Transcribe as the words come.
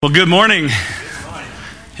Well, good morning. Yeah,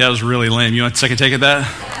 that was really lame. You want a second take at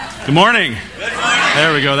that? Good morning. Good morning.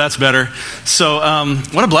 There we go. That's better. So,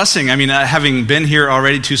 what a blessing. I mean, having been here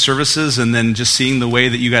already 2 services and then just seeing the way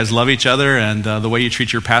that you guys love each other and the way you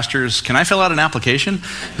treat your pastors. Can I fill out an application?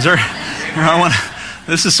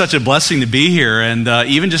 This is such a blessing to be here, and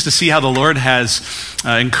even just to see how the Lord has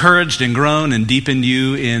encouraged and grown and deepened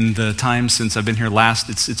you in the time since I've been here last.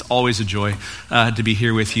 It's always a joy to be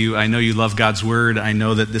here with you. I know you love God's Word. I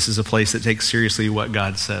know that this is a place that takes seriously what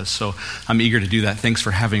God says, so I'm eager to do that. Thanks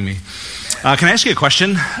for having me. Can I ask you a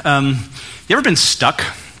question? You ever been stuck?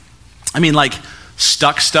 I mean, like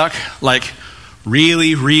stuck? Like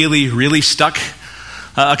really, really, really stuck?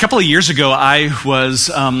 A couple of years ago, I was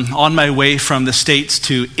on my way from the States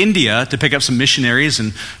to India to pick up some missionaries,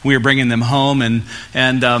 and we were bringing them home. And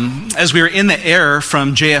as we were in the air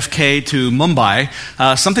from JFK to Mumbai,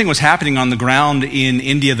 something was happening on the ground in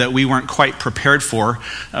India that we weren't quite prepared for.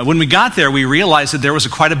 When we got there, we realized that there was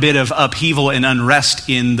quite a bit of upheaval and unrest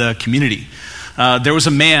in the community. There was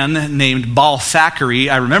a man named Bal Thackeray.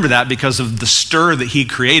 I remember that because of the stir that he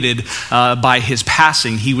created by his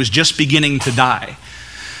passing. He was just beginning to die.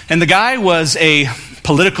 And the guy was a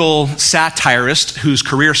political satirist whose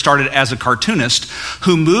career started as a cartoonist,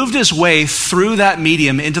 who moved his way through that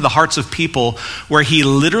medium into the hearts of people, where he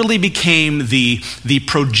literally became the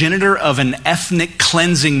progenitor of an ethnic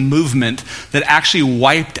cleansing movement that actually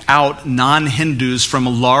wiped out non-Hindus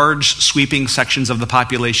from large sweeping sections of the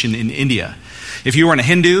population in India. If you were a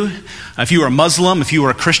Hindu, if you were a Muslim, if you were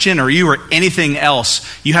a Christian, or you were anything else,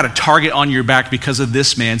 you had a target on your back because of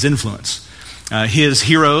this man's influence. His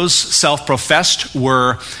heroes, self-professed,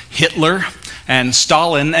 were Hitler and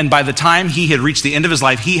Stalin, and by the time he had reached the end of his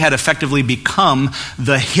life, he had effectively become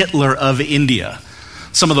the Hitler of India.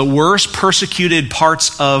 Some of the worst persecuted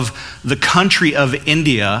parts of the country of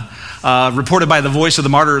India, reported by the Voice of the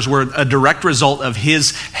Martyrs, were a direct result of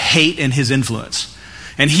his hate and his influence.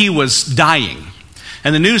 And he was dying.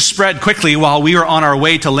 And the news spread quickly while we were on our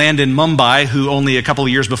way to land in Mumbai, who only a couple of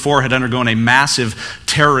years before had undergone a massive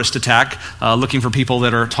terrorist attack, looking for people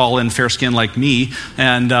that are tall and fair-skinned like me.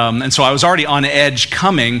 And so I was already on edge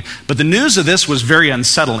coming, but the news of this was very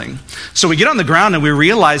unsettling. So we get on the ground and we're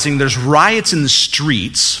realizing there's riots in the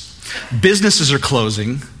streets, businesses are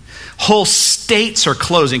closing, whole states are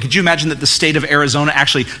closing. Could you imagine that the state of Arizona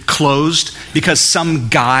actually closed because some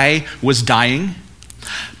guy was dying?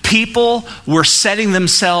 People were setting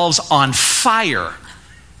themselves on fire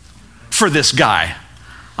for this guy.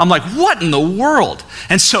 I'm like, what in the world?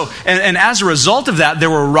 And so, and as a result of that, there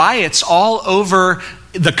were riots all over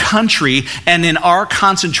the country, and in our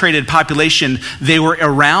concentrated population, they were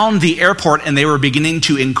around the airport and they were beginning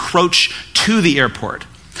to encroach to the airport.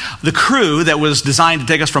 The crew that was designed to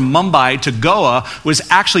take us from Mumbai to Goa was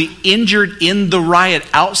actually injured in the riot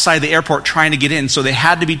outside the airport trying to get in, so they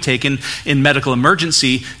had to be taken in medical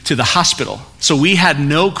emergency to the hospital. So we had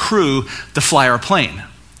no crew to fly our plane.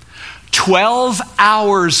 12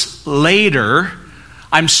 hours later,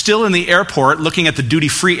 I'm still in the airport looking at the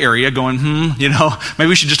duty-free area going, maybe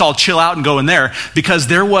we should just all chill out and go in there, because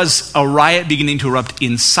there was a riot beginning to erupt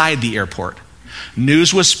inside the airport.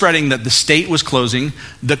 News was spreading that the state was closing,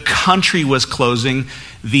 the country was closing,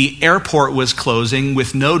 the airport was closing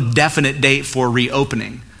with no definite date for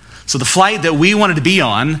reopening. So the flight that we wanted to be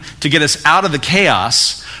on to get us out of the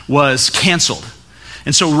chaos was canceled.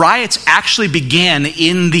 And so riots actually began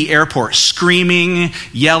in the airport, screaming,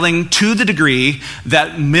 yelling, to the degree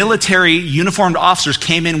that military uniformed officers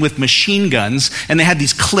came in with machine guns, and they had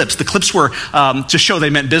these clips. The clips were, to show they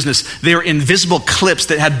meant business, they were invisible clips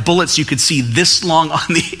that had bullets you could see this long on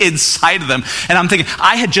the inside of them. And I'm thinking,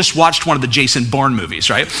 I had just watched one of the Jason Bourne movies,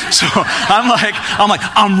 right? So I'm like,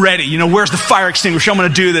 I'm ready. Where's the fire extinguisher? I'm going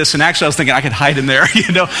to do this. And actually I was thinking I could hide in there,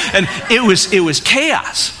 and it was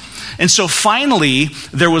chaos. And so finally,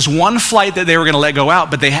 there was one flight that they were going to let go out,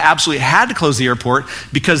 but they absolutely had to close the airport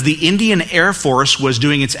because the Indian Air Force was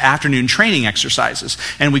doing its afternoon training exercises,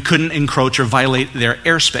 and we couldn't encroach or violate their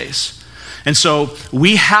airspace. And so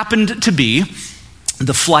we happened to be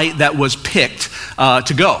the flight that was picked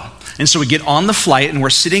to go. And so we get on the flight, and we're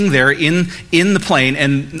sitting there in the plane,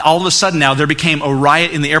 and all of a sudden now there became a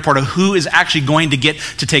riot in the airport of who is actually going to get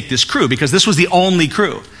to take this crew, because this was the only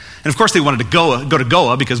crew. And of course they wanted to go to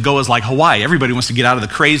Goa because Goa is like Hawaii. Everybody wants to get out of the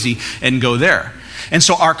crazy and go there. And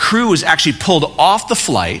so our crew was actually pulled off the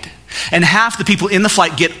flight, and half the people in the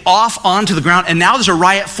flight get off onto the ground, and now there's a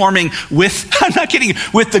riot forming with, I'm not kidding,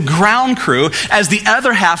 with the ground crew, as the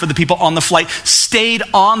other half of the people on the flight stayed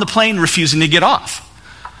on the plane refusing to get off.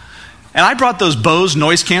 And I brought those Bose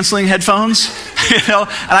noise canceling headphones, and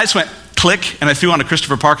I just went, click, and I threw on a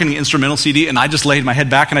Christopher Parkin instrumental CD, and I just laid my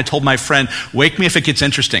head back and I told my friend, wake me if it gets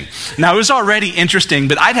interesting. Now, it was already interesting,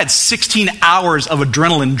 but I'd had 16 hours of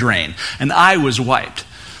adrenaline drain, and I was wiped.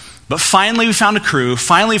 But finally, we found a crew.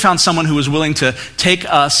 Finally, we found someone who was willing to take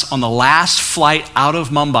us on the last flight out of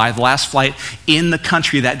Mumbai, the last flight in the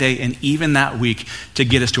country that day and even that week to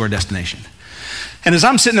get us to our destination. And as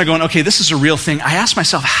I'm sitting there going, okay, this is a real thing, I asked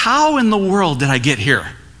myself, how in the world did I get here?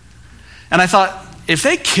 And I thought, if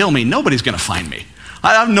they kill me, nobody's going to find me.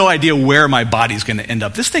 I have no idea where my body's going to end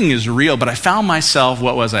up. This thing is real, but I found myself,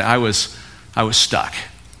 what was I? I was stuck.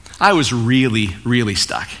 I was really, really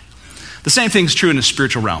stuck. The same thing's true in the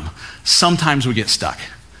spiritual realm. Sometimes we get stuck.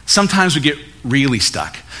 Sometimes we get really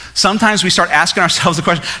stuck. Sometimes we start asking ourselves the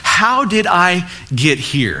question, how did I get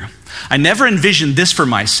here? I never envisioned this for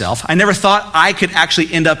myself. I never thought I could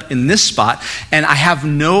actually end up in this spot, and I have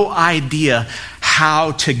no idea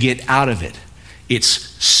how to get out of it. It's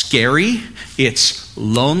scary, it's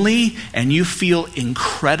lonely, and you feel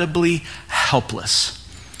incredibly helpless.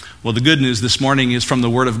 Well, the good news this morning is from the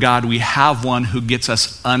Word of God, we have one who gets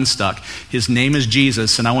us unstuck. His name is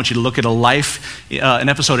Jesus, and I want you to look at an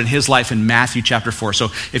episode in his life in Matthew chapter 4. So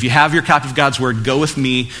if you have your copy of God's Word, go with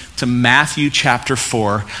me to Matthew chapter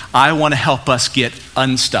 4. I want to help us get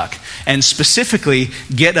unstuck, and specifically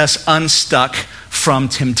get us unstuck from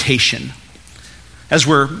temptation. As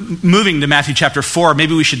we're moving to Matthew chapter 4,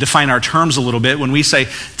 maybe we should define our terms a little bit. When we say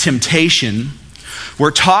temptation,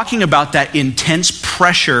 we're talking about that intense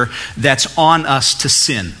pressure that's on us to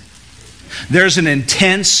sin. There's an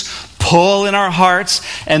intense pull in our hearts,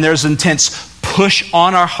 and there's an intense push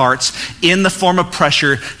on our hearts in the form of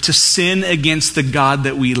pressure to sin against the God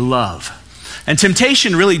that we love. And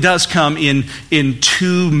temptation really does come in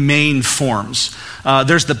two main forms.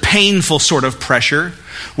 There's the painful sort of pressure,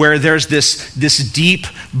 where there's this deep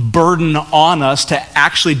burden on us to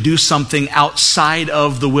actually do something outside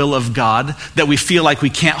of the will of God that we feel like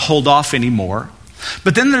we can't hold off anymore.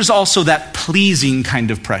 But then there's also that pleasing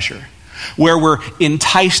kind of pressure, where we're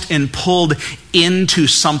enticed and pulled into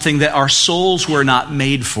something that our souls were not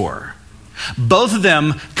made for. Both of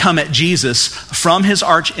them come at Jesus from his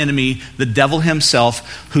arch enemy, the devil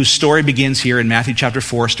himself, whose story begins here in Matthew chapter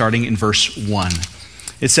 4, starting in verse 1.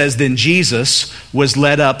 It says, "Then Jesus was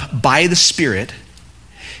led up by the Spirit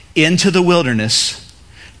into the wilderness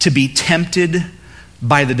to be tempted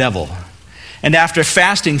by the devil. And after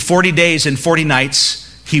fasting 40 days and 40 nights,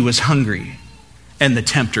 he was hungry. And the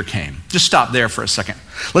tempter came." Just stop there for a second.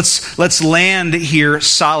 Let's land here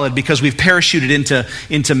solid, because we've parachuted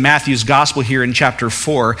into Matthew's gospel here in chapter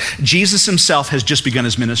 4. Jesus himself has just begun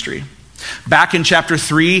his ministry. Back in chapter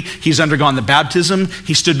 3, he's undergone the baptism.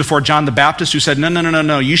 He stood before John the Baptist, who said,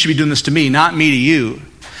 No, you should be doing this to me, not me to you.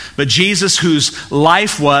 But Jesus, whose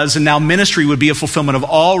life was and now ministry would be a fulfillment of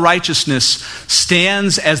all righteousness,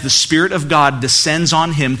 stands as the Spirit of God descends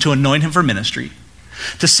on him to anoint him for ministry,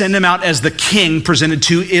 to send him out as the king presented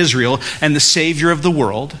to Israel and the Savior of the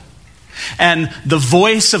world. And the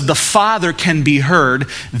voice of the Father can be heard,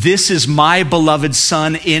 "This is my beloved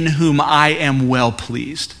Son in whom I am well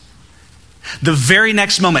pleased." The very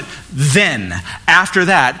next moment, then, after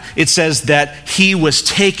that, it says that he was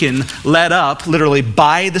taken, led up, literally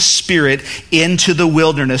by the Spirit, into the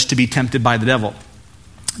wilderness to be tempted by the devil.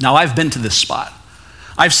 Now, I've been to this spot.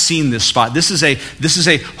 I've seen this spot. This is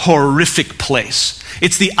a horrific place.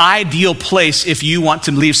 It's the ideal place if you want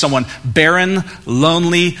to leave someone barren,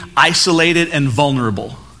 lonely, isolated, and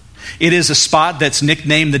vulnerable. It is a spot that's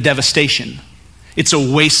nicknamed the devastation. It's a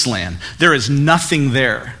wasteland. There is nothing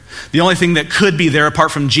there. The only thing that could be there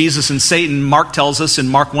apart from Jesus and Satan, Mark tells us in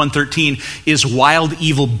Mark 1:13, is wild,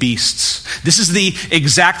 evil beasts. This is the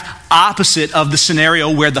exact opposite of the scenario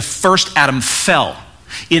where the first Adam fell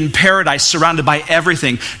in paradise, surrounded by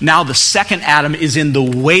everything. Now the second Adam is in the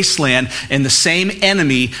wasteland, and the same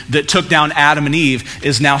enemy that took down Adam and Eve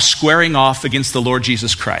is now squaring off against the Lord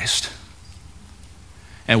Jesus Christ.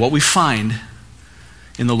 And what we find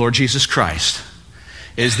in the Lord Jesus Christ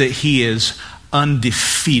is that he is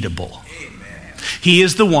undefeatable. Amen. He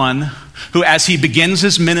is the one who, as he begins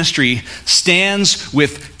his ministry, stands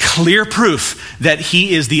with clear proof that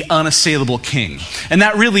he is the unassailable king. And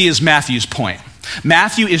that really is Matthew's point.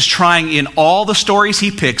 Matthew is trying in all the stories he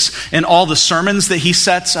picks and all the sermons that he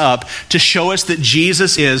sets up to show us that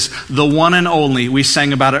Jesus is the one and only, we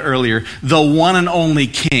sang about it earlier, the one and only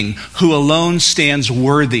king who alone stands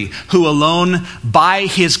worthy, who alone by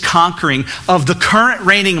his conquering of the current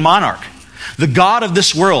reigning monarch, the God of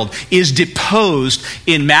this world, is deposed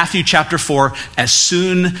in Matthew chapter 4 as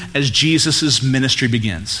soon as Jesus' ministry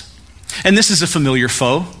begins. And this is a familiar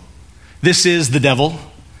foe. This is the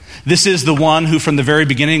devil. This is the one who from the very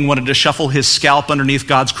beginning wanted to shuffle his scalp underneath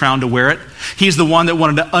God's crown to wear it. He's the one that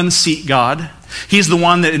wanted to unseat God. He's the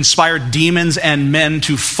one that inspired demons and men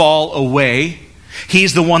to fall away.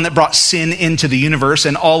 He's the one that brought sin into the universe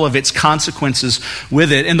and all of its consequences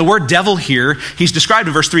with it. And the word devil here, he's described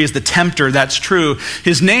in verse 3 as the tempter. That's true.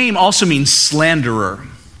 His name also means slanderer.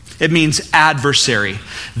 It means adversary.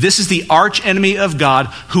 This is the arch enemy of God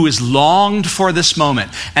who has longed for this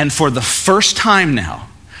moment and for the first time now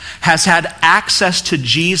has had access to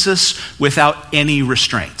Jesus without any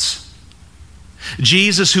restraints.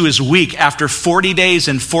 Jesus, who is weak after 40 days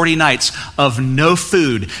and 40 nights of no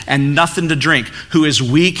food and nothing to drink, who is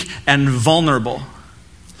weak and vulnerable.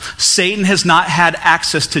 Satan has not had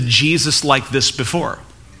access to Jesus like this before.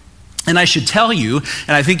 And I should tell you,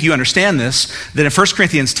 and I think you understand this, that in 1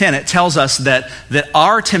 Corinthians 10, it tells us that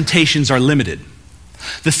our temptations are limited.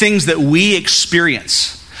 The things that we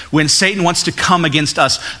experience when Satan wants to come against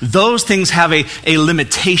us, those things have a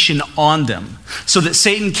limitation on them. So that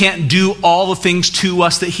Satan can't do all the things to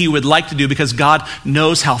us that he would like to do because God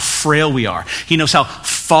knows how frail we are. He knows how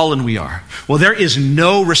fallen we are. Well, there is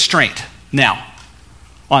no restraint now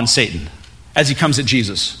on Satan as he comes at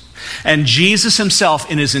Jesus. And Jesus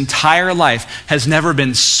himself in his entire life has never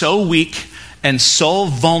been so weak and so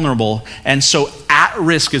vulnerable and so at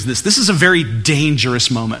risk as this. This is a very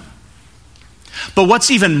dangerous moment. But what's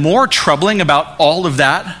even more troubling about all of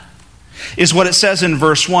that is what it says in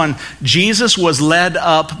verse 1. Jesus was led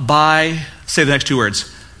up by, say the next two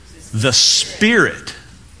words, the Spirit.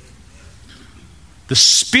 The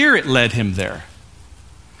Spirit led him there.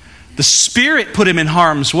 The Spirit put him in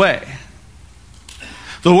harm's way.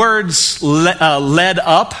 The words led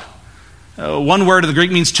up, one word of the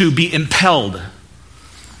Greek means to be impelled,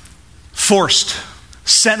 forced,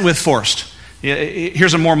 sent with forced.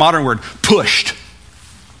 Here's a more modern word, pushed.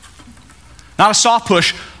 Not a soft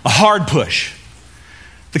push, a hard push.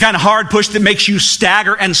 The kind of hard push that makes you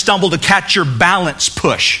stagger and stumble to catch your balance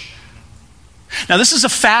push. Now this is a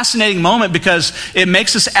fascinating moment because it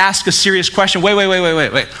makes us ask a serious question.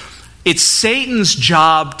 Wait. It's Satan's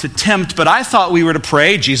job to tempt, but I thought we were to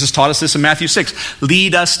pray. Jesus taught us this in Matthew 6.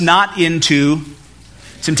 Lead us not into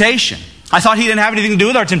temptation. I thought he didn't have anything to do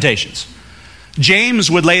with our temptations. James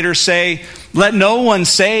would later say, let no one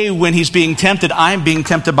say when he's being tempted, I'm being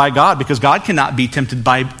tempted by God, because God cannot be tempted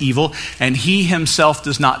by evil, and he himself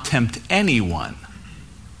does not tempt anyone.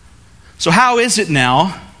 So how is it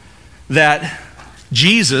now that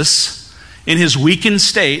Jesus, in his weakened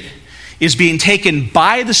state, is being taken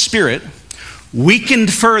by the Spirit,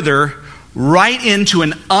 weakened further, right into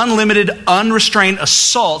an unlimited, unrestrained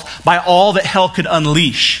assault by all that hell could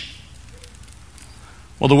unleash?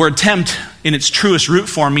 Well, the word tempt in its truest root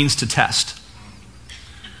form means to test.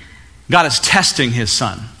 God is testing his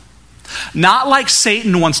son. Not like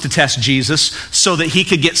Satan wants to test Jesus so that he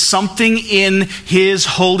could get something in his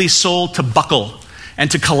holy soul to buckle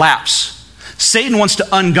and to collapse. Satan wants to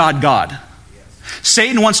ungod God.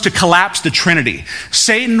 Satan wants to collapse the Trinity.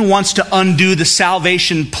 Satan wants to undo the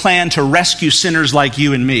salvation plan to rescue sinners like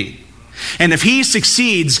you and me. And if he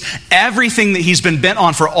succeeds, everything that he's been bent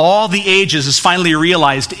on for all the ages is finally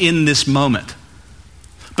realized in this moment.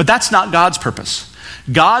 But that's not God's purpose.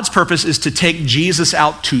 God's purpose is to take Jesus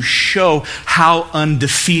out to show how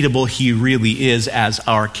undefeatable he really is as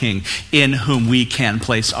our King, in whom we can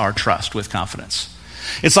place our trust with confidence.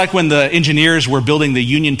 It's like when the engineers were building the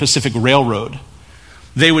Union Pacific Railroad.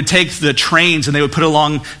 They would take the trains and they would put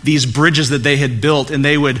along these bridges that they had built, and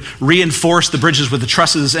they would reinforce the bridges with the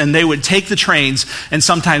trusses, and they would take the trains and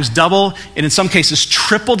sometimes double and in some cases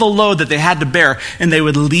triple the load that they had to bear, and they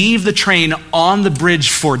would leave the train on the bridge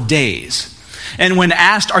for days. And when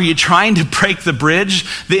asked, are you trying to break the bridge?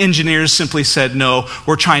 The engineers simply said, no,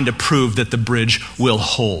 we're trying to prove that the bridge will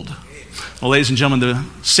hold. Well, ladies and gentlemen, the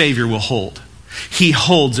Savior will hold. He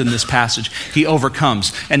holds in this passage. He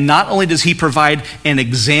overcomes. And not only does he provide an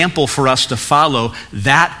example for us to follow,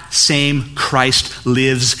 that same Christ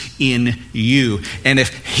lives in you. And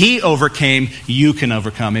if he overcame, you can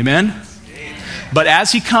overcome. Amen? Amen. But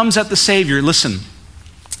as he comes at the Savior, listen,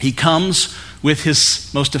 he comes with his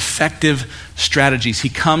most effective strategies. He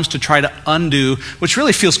comes to try to undo, which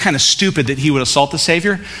really feels kind of stupid that he would assault the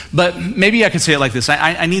Savior, but maybe I could say it like this.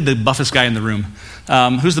 I need the buffest guy in the room.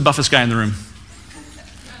 Who's the buffest guy in the room?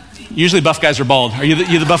 Usually buff guys are bald. Are you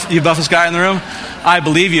the buffest guy in the room? I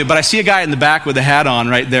believe you, but I see a guy in the back with a hat on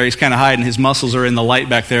right there. He's kind of hiding. His muscles are in the light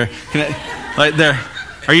back there. Right there.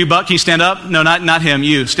 Are you buck? Can you stand up? No, not him.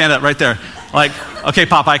 You. Stand up right there. Like, okay,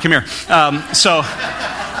 Popeye, come here. I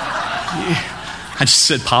just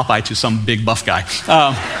said Popeye to some big buff guy.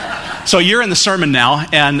 So you're in the sermon now,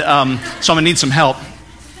 and so I'm going to need some help.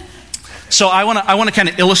 So I want to kind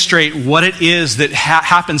of illustrate what it is that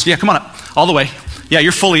happens. Yeah, come on up, all the way. Yeah,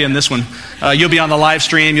 you're fully in this one. You'll be on the live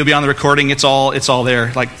stream. You'll be on the recording. It's all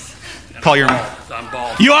there. Like, call your. I'm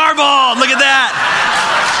bald. You are bald. Look at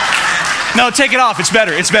that. No, take it off. It's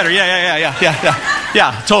better.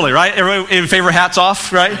 Yeah, totally, right? Everybody in favor of hats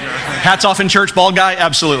off, right? Hats off in church, bald guy?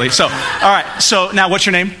 Absolutely. So, all right. So now what's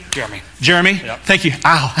your name? Jeremy. Jeremy? Yep. Thank you.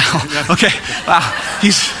 Ow. Okay. Wow.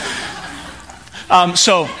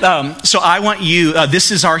 So I want you,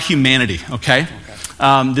 this is our humanity, okay?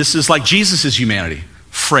 This is like Jesus' humanity,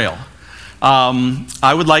 frail.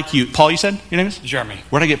 I would like you, Paul, you said your name is? Jeremy.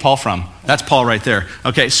 Where'd I get Paul from? That's Paul right there.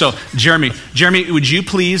 Okay, so Jeremy, would you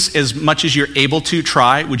please, as much as you're able to,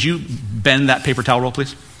 try, would you bend that paper towel roll,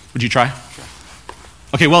 please? Would you try? Sure.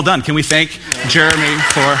 Okay, well done. Can we thank Jeremy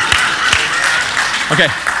for...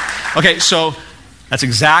 Okay, so that's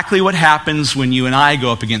exactly what happens when you and I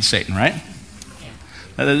go up against Satan, right?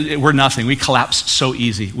 We're nothing. We collapse so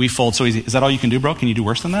easy. We fold so easy. Is that all you can do, bro? Can you do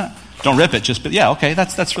worse than that? Don't rip it. But yeah, okay,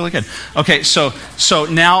 that's really good. Okay, so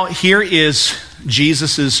now here is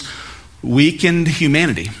Jesus's weakened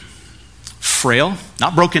humanity, frail,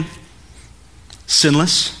 not broken,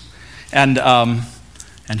 sinless, and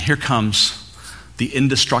here comes the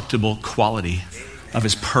indestructible quality of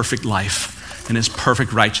his perfect life and his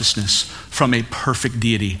perfect righteousness from a perfect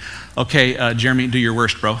deity. Okay, Jeremy, do your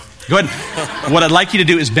worst, bro. Go ahead. What I'd like you to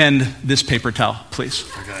do is bend this paper towel, please.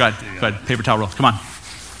 Go ahead. Paper towel roll. Come on.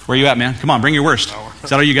 Where are you at, man? Come on, bring your worst. Is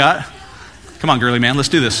that all you got? Come on, girly man, let's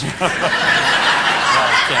do this. All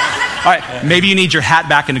right, maybe you need your hat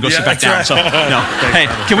back and to go sit back down. Right. So, no. Hey,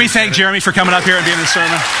 can we thank Jeremy for coming up here and being in the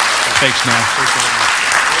sermon? Thanks, man.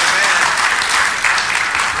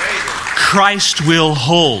 Christ will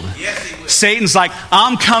hold. Satan's like,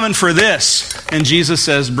 I'm coming for this. And Jesus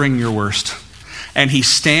says, bring your worst. And he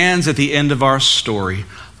stands at the end of our story,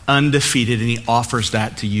 undefeated, and he offers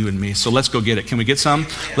that to you and me. So let's go get it. Can we get some?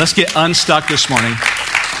 Let's get unstuck this morning.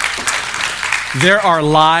 There are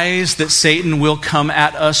lies that Satan will come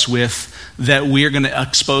at us with that we are going to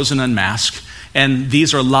expose and unmask. And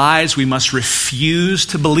these are lies we must refuse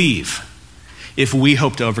to believe if we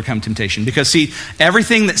hope to overcome temptation. Because see,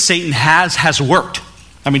 everything that Satan has worked.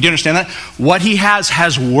 I mean, do you understand that? What he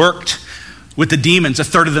has worked with the demons, a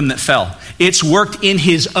third of them that fell. It's worked in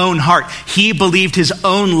his own heart. He believed his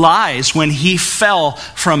own lies when he fell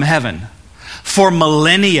from heaven. For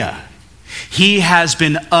millennia, he has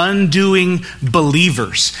been undoing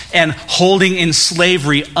believers and holding in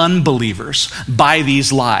slavery unbelievers by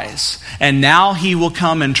these lies. And now he will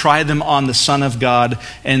come and try them on the Son of God,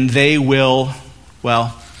 and they will,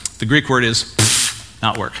 well, the Greek word is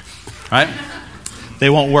not work, right? They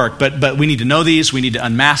won't work, but we need to know these, we need to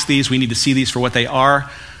unmask these, we need to see these for what they are,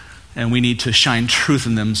 and we need to shine truth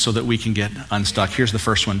in them so that we can get unstuck. Here's the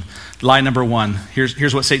first one. Lie number one.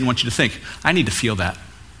 Here's what Satan wants you to think. I need to feel that.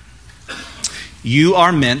 You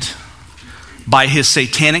are meant by his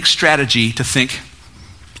satanic strategy to think,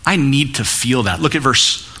 I need to feel that. Look at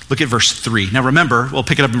verse 3. Now remember, we'll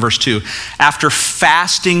pick it up in verse 2. After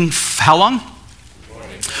fasting, how long?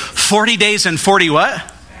 40 days and 40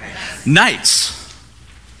 what? Nights.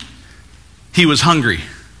 He was hungry.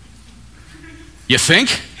 You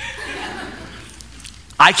think?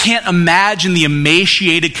 I can't imagine the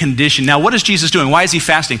emaciated condition. Now, what is Jesus doing? Why is he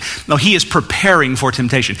fasting? No, he is preparing for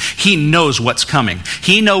temptation. He knows what's coming.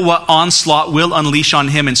 He knows what onslaught will unleash on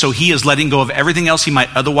him, and so he is letting go of everything else he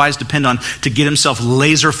might otherwise depend on to get himself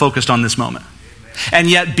laser focused on this moment. And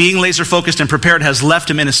yet being laser focused and prepared has left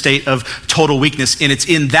him in a state of total weakness. And it's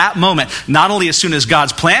in that moment, not only as soon as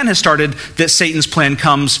God's plan has started, that Satan's plan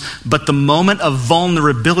comes, but the moment of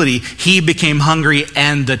vulnerability, he became hungry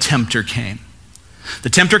and the tempter came. The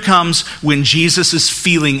tempter comes when Jesus is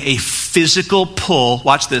feeling a physical pull,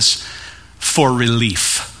 watch this, for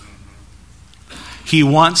relief. He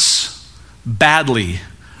wants badly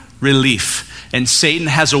relief. And Satan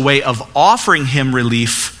has a way of offering him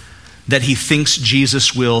relief that he thinks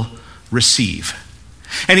Jesus will receive.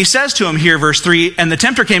 And he says to him here, verse 3, and the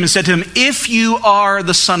tempter came and said to him, if you are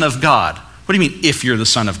the Son of God. What do you mean, if you're the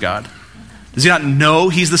Son of God? Does he not know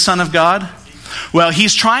he's the Son of God? Well,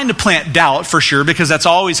 he's trying to plant doubt for sure, because that's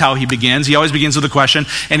always how he begins. He always begins with a question,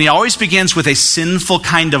 and he always begins with a sinful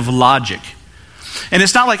kind of logic. And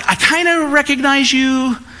it's not like, I kind of recognize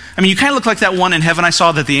you. I mean, you kind of look like that one in heaven I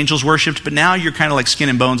saw that the angels worshipped, but now you're kind of like skin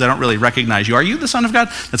and bones. I don't really recognize you. Are you the Son of God?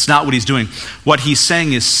 That's not what he's doing. What he's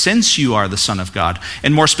saying is, since you are the Son of God,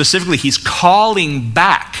 and more specifically, he's calling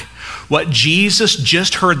back what Jesus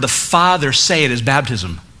just heard the Father say at his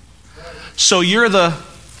baptism. So you're the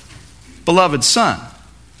beloved Son.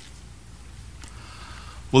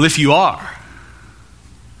 Well, if you are,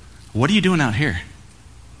 What are you doing out here?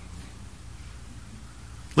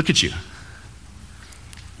 Look at you.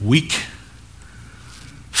 Weak,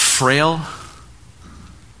 frail,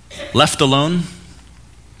 left alone,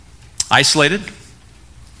 isolated,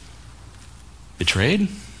 betrayed,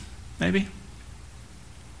 maybe.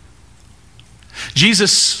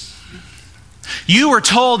 Jesus, you were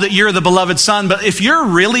told that you're the beloved son, but if you're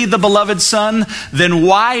really the beloved son, then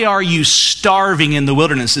why are you starving in the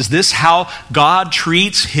wilderness? Is this how God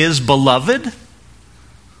treats his beloved? I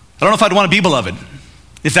don't know if I'd want to be beloved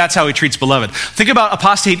if that's how he treats beloved. Think about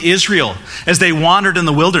apostate Israel as they wandered in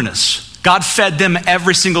the wilderness. God fed them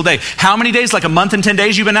every single day. How many days? Like a month and 10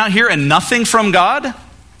 days you've been out here and nothing from God?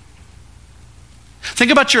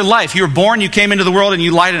 Think about your life. You were born, you came into the world, and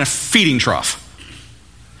you lied in a feeding trough.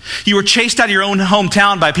 You were chased out of your own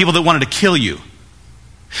hometown by people that wanted to kill you.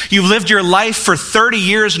 You've lived your life for 30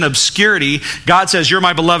 years in obscurity. God says, you're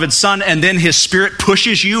my beloved son, and then his spirit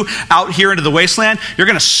pushes you out here into the wasteland. You're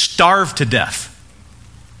going to starve to death.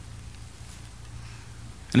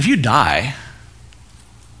 And if you die,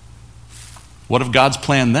 what of God's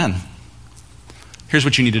plan then? Here's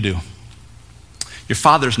what you need to do. Your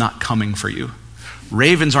Father's not coming for you.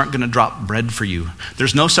 Ravens aren't going to drop bread for you.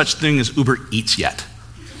 There's no such thing as Uber Eats yet.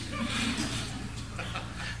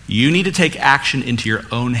 You need to take action into your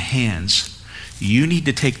own hands. You need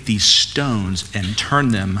to take these stones and turn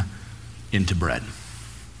them into bread.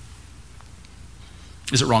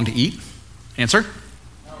 Is it wrong to eat? Answer?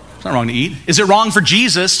 It's not wrong to eat. Is it wrong for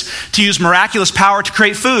Jesus to use miraculous power to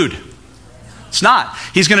create food? It's not.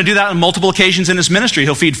 He's going to do that on multiple occasions in his ministry.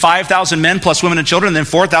 He'll feed 5,000 men plus women and children, and then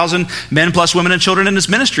 4,000 men plus women and children in his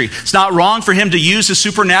ministry. It's not wrong for him to use his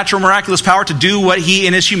supernatural, miraculous power to do what he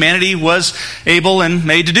in his humanity was able and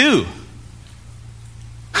made to do.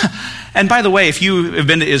 And by the way, if you have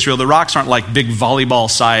been to Israel, the rocks aren't like big volleyball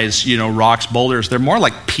size, rocks, boulders. They're more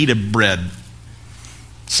like pita bread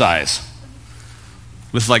size,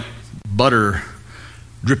 with like butter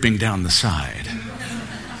dripping down the side.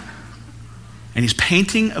 And he's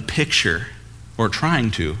painting a picture, or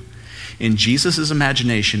trying to, in Jesus'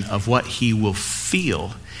 imagination of what he will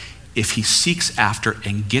feel if he seeks after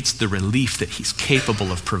and gets the relief that he's capable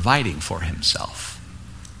of providing for himself.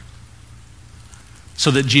 So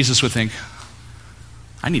that Jesus would think,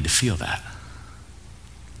 I need to feel that.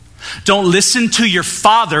 Don't listen to your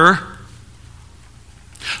father.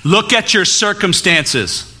 Look at your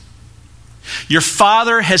circumstances. Your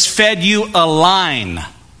father has fed you a line.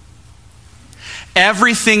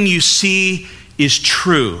 Everything you see is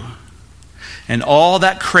true. And all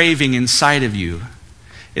that craving inside of you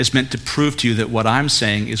is meant to prove to you that what I'm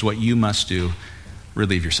saying is what you must do.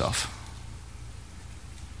 Relieve yourself.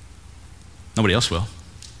 Nobody else will.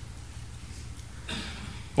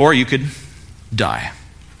 Or you could die.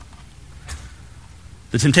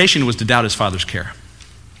 The temptation was to doubt his father's care.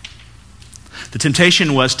 The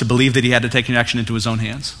temptation was to believe that he had to take action into his own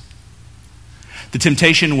hands. The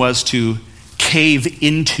temptation was to cave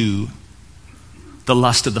into the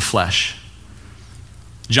lust of the flesh.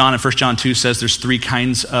 John in 1 John 2 says there's three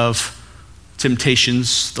kinds of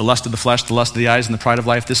temptations: the lust of the flesh, the lust of the eyes, and the pride of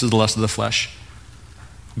life. This is the lust of the flesh.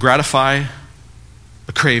 Gratify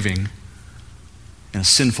a craving in a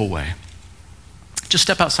sinful way. Just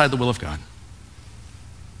step outside the will of God.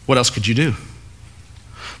 What else could you do?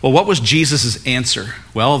 Well, what was Jesus' answer?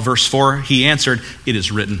 Well, verse 4, he answered, "It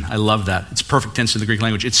is written." I love that. It's perfect tense in the Greek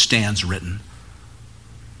language. It stands written.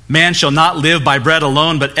 Man shall not live by bread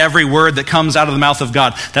alone, but every word that comes out of the mouth of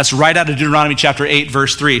God. That's right out of Deuteronomy chapter 8,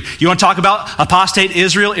 verse 3. You want to talk about apostate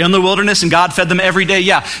Israel in the wilderness and God fed them every day?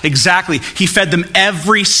 Yeah, exactly. He fed them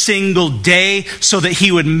every single day so that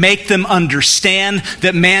he would make them understand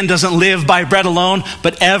that man doesn't live by bread alone,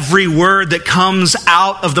 but every word that comes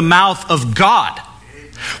out of the mouth of God.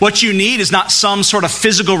 What you need is not some sort of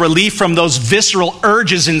physical relief from those visceral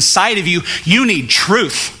urges inside of you. You need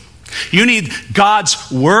truth. You need God's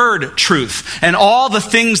word truth. And all the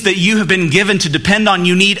things that you have been given to depend on,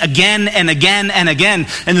 you need again and again and again.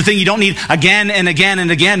 And the thing you don't need again and again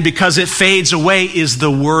and again because it fades away is the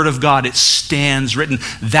word of God. It stands written.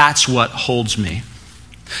 That's what holds me.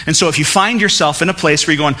 And so if you find yourself in a place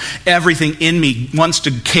where you're going, everything in me wants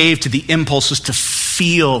to cave to the impulses to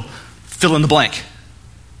fill in the blank.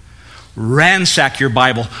 Ransack your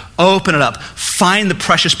Bible, open it up, find the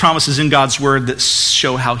precious promises in God's word that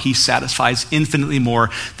show how he satisfies infinitely more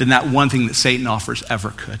than that one thing that Satan offers ever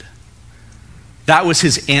could. That was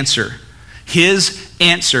his answer. His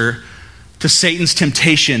answer to Satan's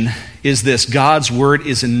temptation is this: God's word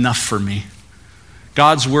is enough for me.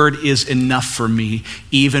 God's word is enough for me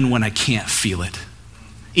even when I can't feel it.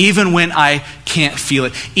 Even when I can't feel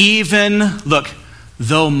it. Even, look,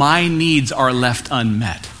 though my needs are left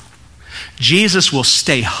unmet. Jesus will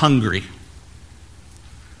stay hungry.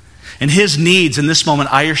 And his needs in this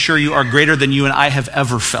moment, I assure you, are greater than you and I have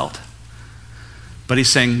ever felt. But he's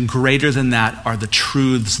saying, greater than that are the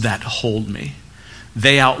truths that hold me.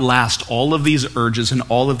 They outlast all of these urges and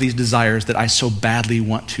all of these desires that I so badly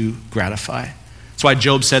want to gratify. That's why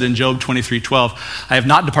Job said in Job 23:12, I have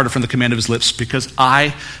not departed from the command of his lips because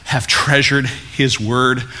I have treasured his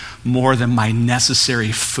word more than my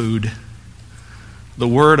necessary food. The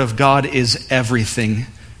word of God is everything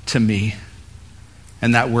to me.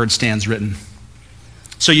 And that word stands written.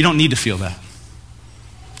 So you don't need to feel that.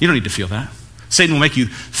 You don't need to feel that. Satan will make you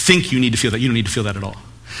think you need to feel that. You don't need to feel that at all.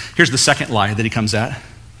 Here's the second lie that he comes at.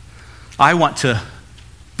 I want to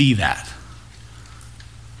be that.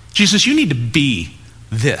 Jesus, you need to be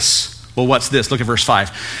this. Well, what's this? Look at verse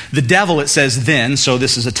 5. The devil, it says then, so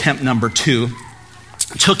this is attempt number 2,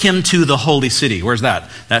 took him to the holy city. Where's that?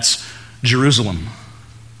 That's Jerusalem.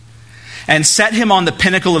 And set him on the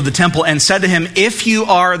pinnacle of the temple and said to him, if you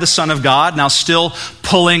are the Son of God, now still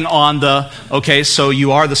pulling on the, okay, so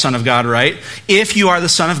you are the Son of God, right? If you are the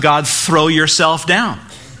Son of God, throw yourself down.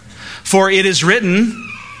 For it is written,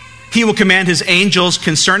 he will command his angels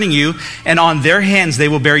concerning you, and on their hands they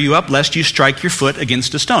will bear you up, lest you strike your foot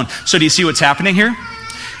against a stone. So do you see what's happening here?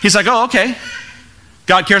 He's like, oh, okay.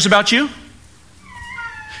 God cares about you.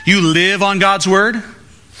 You live on God's word.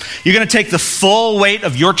 You're going to take the full weight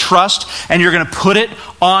of your trust and you're going to put it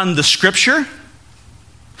on the scripture.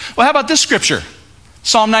 Well, how about this scripture?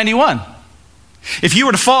 Psalm 91. If you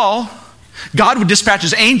were to fall, God would dispatch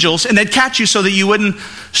his angels and they'd catch you so that you wouldn't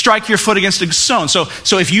strike your foot against a stone.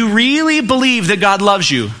 So if you really believe that God loves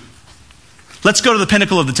you, let's go to the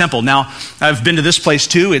pinnacle of the temple. Now, I've been to this place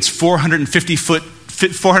too. It's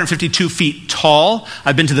 452 feet tall.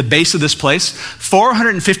 I've been to the base of this place.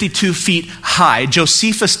 452 feet high.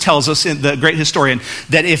 Josephus tells us, the great historian,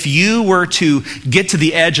 that if you were to get to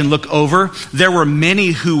the edge and look over, there were many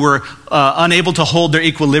who were unable to hold their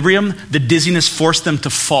equilibrium. The dizziness forced them to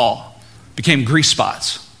fall. Became grease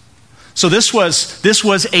spots. So this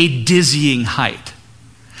was a dizzying height.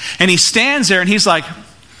 And he stands there and he's like,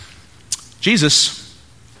 Jesus,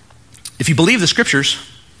 if you believe the scriptures,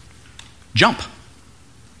 jump.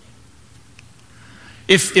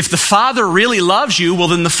 If the Father really loves you, well,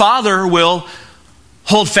 then the Father will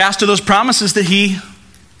hold fast to those promises that he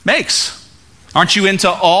makes. Aren't you into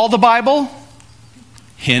all the Bible?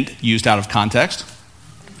 Hint, used out of context.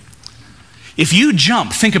 If you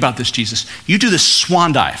jump, think about this, Jesus. You do this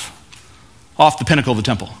swan dive off the pinnacle of the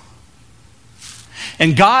temple.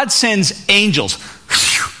 And God sends angels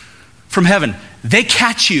from heaven. They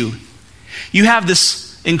catch you. You have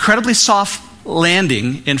this incredibly soft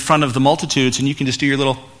landing in front of the multitudes, and you can just do your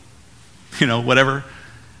little, whatever.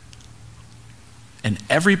 And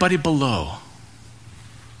everybody below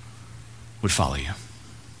would follow you.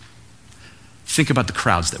 Think about the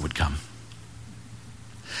crowds that would come.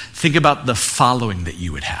 Think about the following that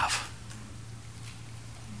you would have.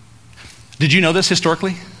 Did you know this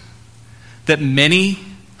historically? That many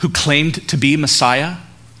who claimed to be Messiah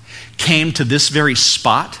came to this very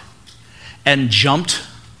spot and jumped,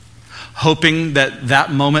 hoping that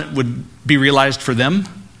that moment would be realized for them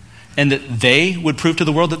and that they would prove to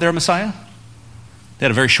the world that they're a Messiah? They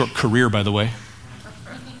had a very short career, by the way.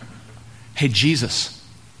 Hey, Jesus,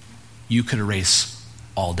 you could erase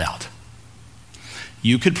all doubt.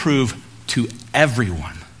 You could prove to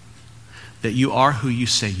everyone that you are who you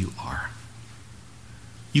say you are.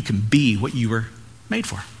 You can be what you were made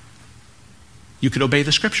for. You could obey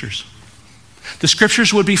the scriptures. The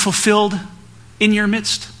scriptures would be fulfilled in your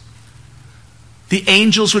midst. The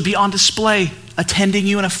angels would be on display, attending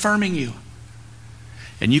you and affirming you.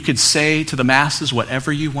 And you could say to the masses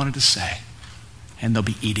whatever you wanted to say, and they'll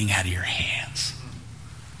be eating out of your hands.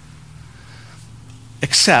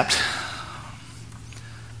 Except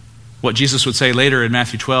what Jesus would say later in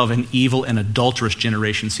Matthew 12, an evil and adulterous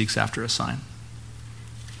generation seeks after a sign.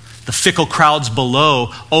 The fickle crowds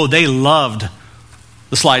below, they loved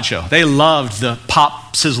the slideshow. They loved the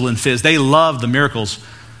pop, sizzle, and fizz. They loved the miracles,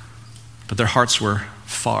 but their hearts were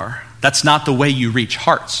far. That's not the way you reach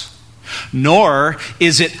hearts. Nor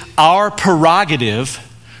is it our prerogative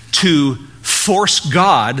to force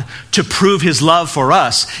God to prove his love for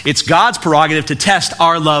us. It's God's prerogative to test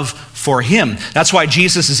our love for him. That's why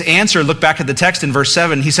Jesus' answer, look back at the text in verse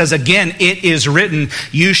 7, he says, again, it is written,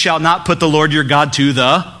 you shall not put the Lord your God to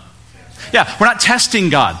the... Yeah, we're not testing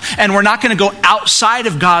God. And we're not going to go outside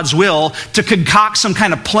of God's will to concoct some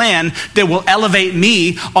kind of plan that will elevate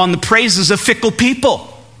me on the praises of fickle people.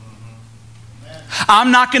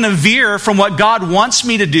 I'm not going to veer from what God wants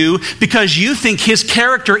me to do because you think his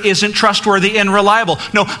character isn't trustworthy and reliable.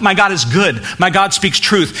 No, my God is good. My God speaks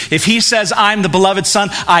truth. If he says I'm the beloved son,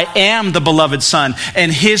 I am the beloved son.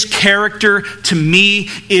 And his character to me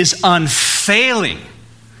is unfailing,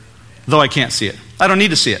 though I can't see it. I don't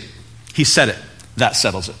need to see it. He said it. That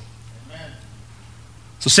settles it.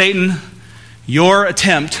 So Satan, your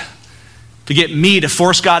attempt to get me to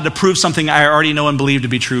force God to prove something I already know and believe to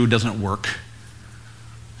be true doesn't work.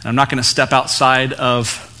 And I'm not going to step outside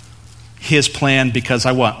of his plan because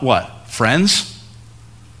I want what? Friends?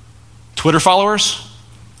 Twitter followers?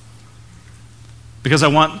 Because I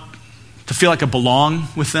want to feel like I belong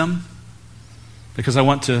with them? Because I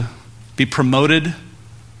want to be promoted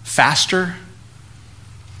faster?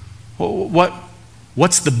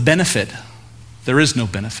 What's the benefit? There is no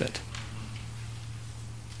benefit.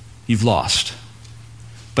 You've lost.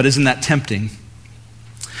 But isn't that tempting?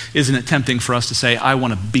 Isn't it tempting for us to say, I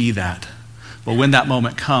want to be that? Well, when that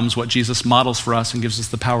moment comes, what Jesus models for us and gives us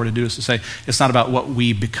the power to do is to say, it's not about what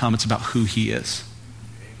we become, it's about who he is.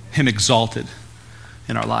 Him exalted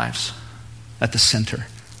in our lives, at the center.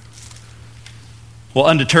 Well,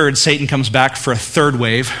 undeterred, Satan comes back for a third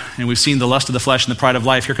wave, and we've seen the lust of the flesh and the pride of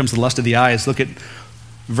life. Here comes the lust of the eyes. Look at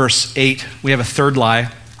verse 8. We have a third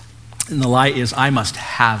lie, and the lie is, I must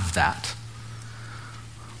have that.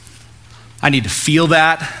 I need to feel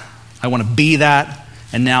that. I want to be that.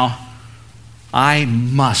 And now I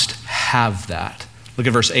must have that. Look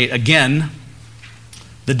at verse 8. Again,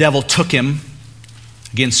 the devil took him,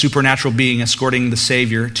 again, supernatural being escorting the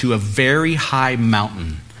Savior, to a very high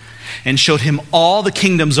mountain and showed him all the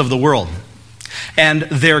kingdoms of the world and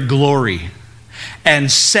their glory, and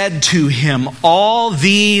said to him, all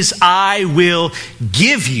these I will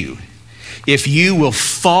give you if you will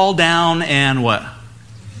fall down and what?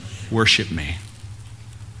 Worship me.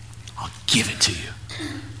 I'll give it to you.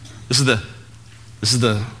 This is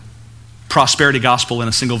the prosperity gospel in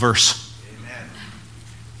a single verse. Amen.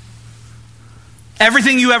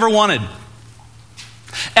 Everything you ever wanted.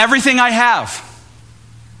 Everything I have.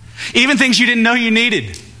 Even things you didn't know you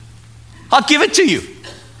needed. I'll give it to you.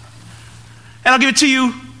 And I'll give it to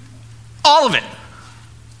you, all of it.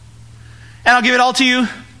 And I'll give it all to you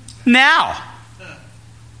now.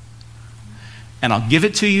 And I'll give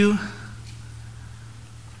it to you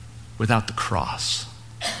without the cross.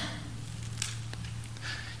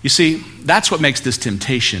 You see, that's what makes this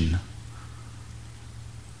temptation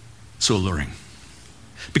so alluring.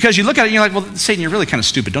 Because you look at it and you're like, well, Satan, you're really kind of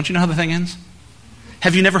stupid. Don't you know how the thing ends?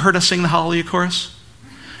 Have you never heard us sing the Hallelujah chorus?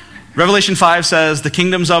 Revelation 5 says, the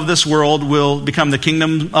kingdoms of this world will become the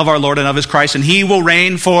kingdom of our Lord and of his Christ, and he will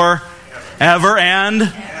reign forever and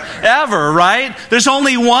ever, right? There's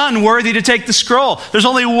only one worthy to take the scroll. There's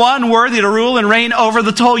only one worthy to rule and reign over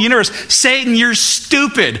the whole universe. Satan, you're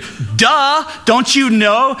stupid. Duh. Don't you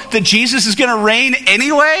know that Jesus is going to reign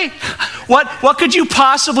anyway? What could you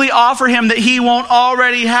possibly offer him that he won't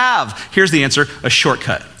already have? Here's the answer, a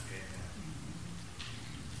shortcut.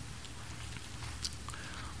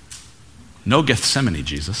 No Gethsemane,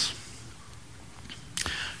 Jesus.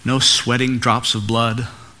 No sweating drops of blood.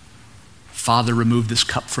 Father, remove this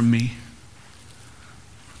cup from me.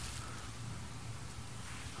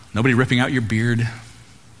 Nobody ripping out your beard.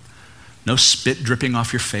 No spit dripping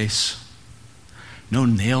off your face. No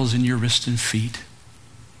nails in your wrists and feet.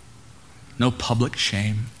 No public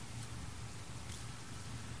shame.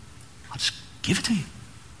 I'll just give it to you.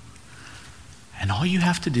 And all you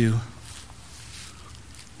have to do,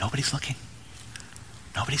 nobody's looking.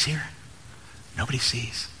 Nobody's here. Nobody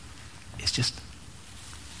sees. It's just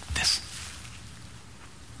this.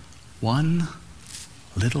 One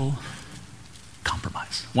little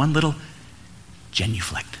compromise. One little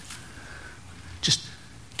genuflect. Just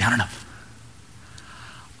down and up.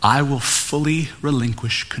 I will fully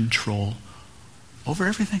relinquish control over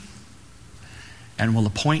everything and will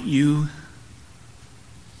appoint you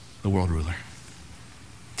the world ruler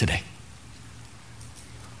today.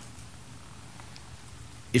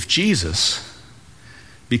 If Jesus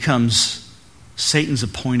becomes Satan's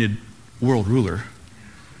appointed world ruler,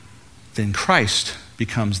 then Christ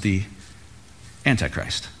becomes the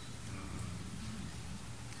Antichrist.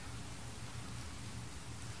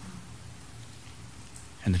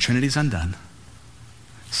 And the Trinity's undone.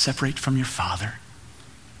 Separate from your Father.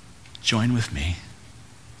 Join with me.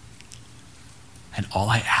 And all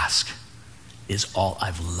I ask is all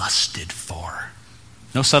I've lusted for.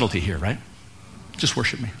 No subtlety here, right? Just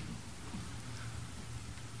worship me.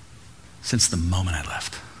 Since the moment I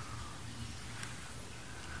left.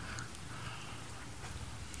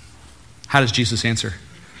 How does Jesus answer?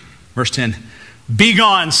 Verse 10, be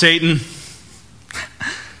gone, Satan.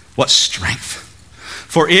 What strength!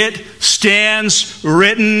 For it stands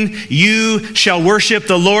written, you shall worship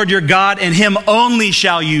the Lord your God, and him only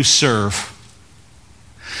shall you serve.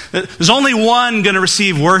 There's only one going to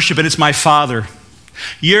receive worship, and it's my Father.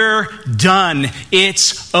 You're done.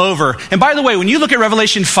 It's over. And by the way, when you look at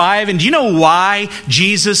Revelation 5, and do you know why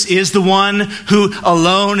Jesus is the one who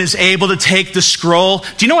alone is able to take the scroll?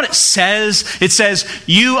 Do you know what it says? It says,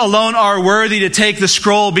 you alone are worthy to take the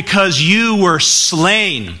scroll because you were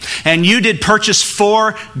slain. And you did purchase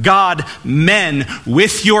for God men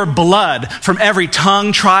with your blood from every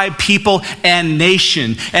tongue, tribe, people, and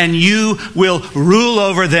nation. And you will rule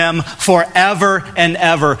over them forever and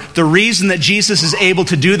ever. The reason that Jesus is able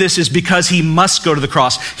to do this is because he must go to the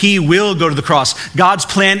cross. He will go to the cross. God's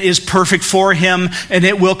plan is perfect for him, and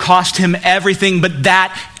it will cost him everything, but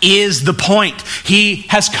that is the point. He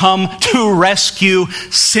has come to rescue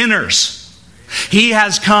sinners. He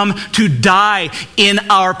has come to die in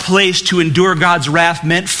our place to endure God's wrath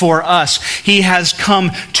meant for us. He has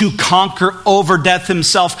come to conquer over death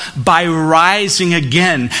himself by rising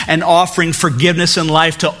again and offering forgiveness and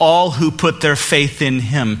life to all who put their faith in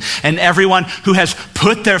him. And everyone who has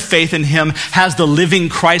put their faith in him has the living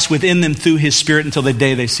Christ within them through his Spirit until the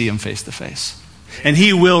day they see him face to face. And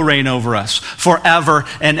he will reign over us forever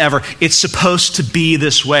and ever. It's supposed to be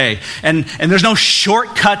this way. And there's no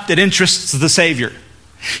shortcut that interests the Savior.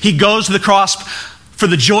 He goes to the cross for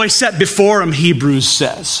the joy set before him, Hebrews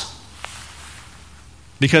says.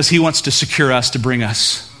 Because he wants to secure us, to bring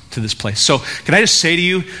us to this place. So can I just say to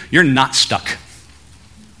you, you're not stuck.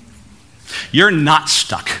 You're not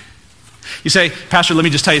stuck. You say, Pastor, let me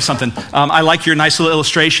just tell you something. I like your nice little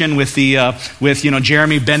illustration with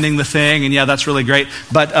Jeremy bending the thing, and yeah, that's really great.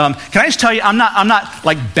 But can I just tell you, I'm not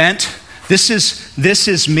like bent. This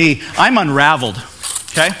is me. I'm unraveled.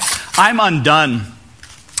 Okay, I'm undone.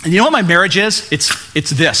 And you know what my marriage is? It's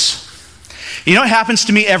this. You know what happens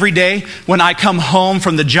to me every day when I come home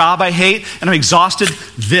from the job I hate and I'm exhausted?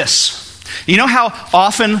 This. You know how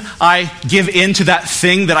often I give in to that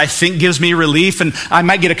thing that I think gives me relief, and I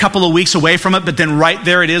might get a couple of weeks away from it, but then right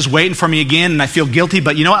there it is waiting for me again, and I feel guilty.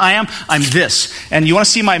 But you know what I am? I'm this. And you want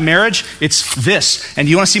to see my marriage? It's this. And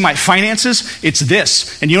you want to see my finances? It's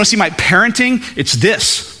this. And you want to see my parenting? It's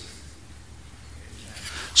this.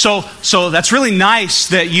 So that's really nice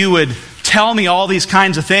that you would tell me all these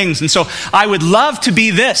kinds of things. And so I would love to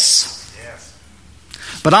be this. Yes.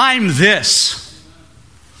 But I'm this.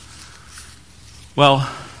 Well,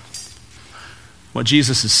 what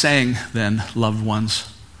Jesus is saying then, loved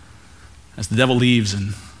ones, as the devil leaves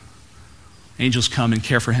and angels come and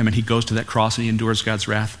care for him and he goes to that cross and he endures God's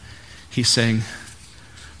wrath, he's saying,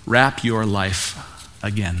 wrap your life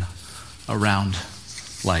again around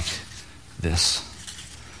like this.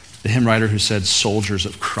 The hymn writer who said, soldiers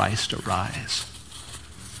of Christ, arise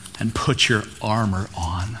and put your armor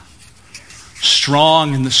on,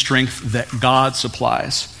 strong in the strength that God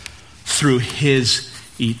supplies through his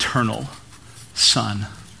eternal Son,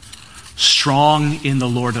 strong in the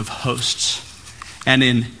Lord of hosts and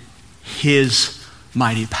in his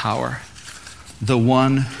mighty power, the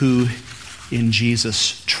one who in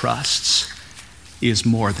Jesus trusts is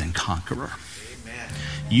more than conqueror. Amen.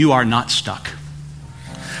 You are not stuck.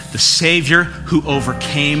 The Savior who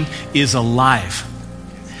overcame is alive.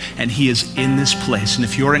 And he is in this place. And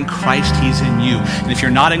if you're in Christ, he's in you. And if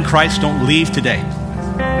you're not in Christ, don't leave today.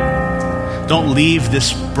 Don't leave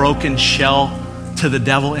this broken shell to the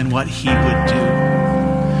devil and what he would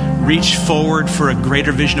do. Reach forward for a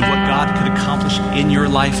greater vision of what God could accomplish in your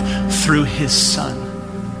life through his Son.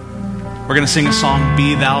 We're going to sing a song,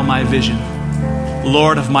 Be Thou My Vision.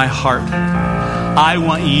 Lord of my heart, I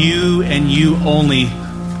want you and you only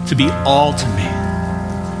to be all to me.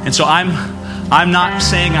 And so I'm not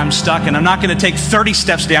saying I'm stuck, and I'm not going to take 30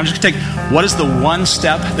 steps today. I'm just going to take what is the one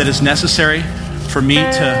step that is necessary for me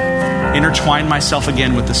to intertwine myself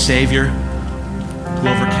again with the Savior who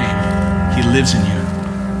overcame. He lives in you.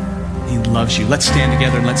 He loves you. Let's stand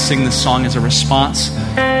together and let's sing this song as a response.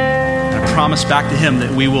 And I promise back to him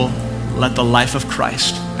that we will let the life of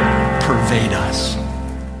Christ pervade us.